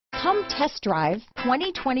Come test drive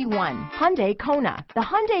 2021 Hyundai Kona. The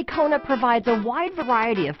Hyundai Kona provides a wide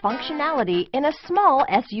variety of functionality in a small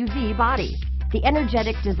SUV body. The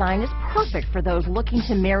energetic design is perfect for those looking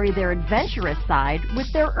to marry their adventurous side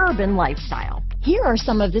with their urban lifestyle. Here are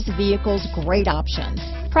some of this vehicle's great options: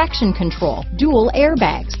 traction control, dual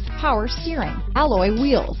airbags, power steering, alloy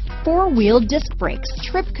wheels, four-wheel disc brakes,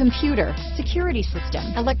 trip computer, security system,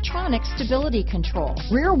 electronic stability control,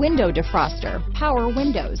 rear window defroster, power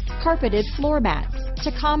windows, carpeted floor mats,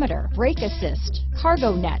 tachometer, brake assist,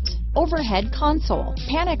 cargo net, overhead console,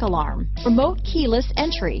 panic alarm, remote keyless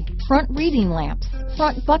entry, front reading lamps,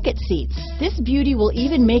 front bucket seats. This beauty will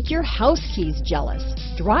even make your house keys jealous.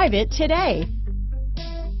 Drive it today.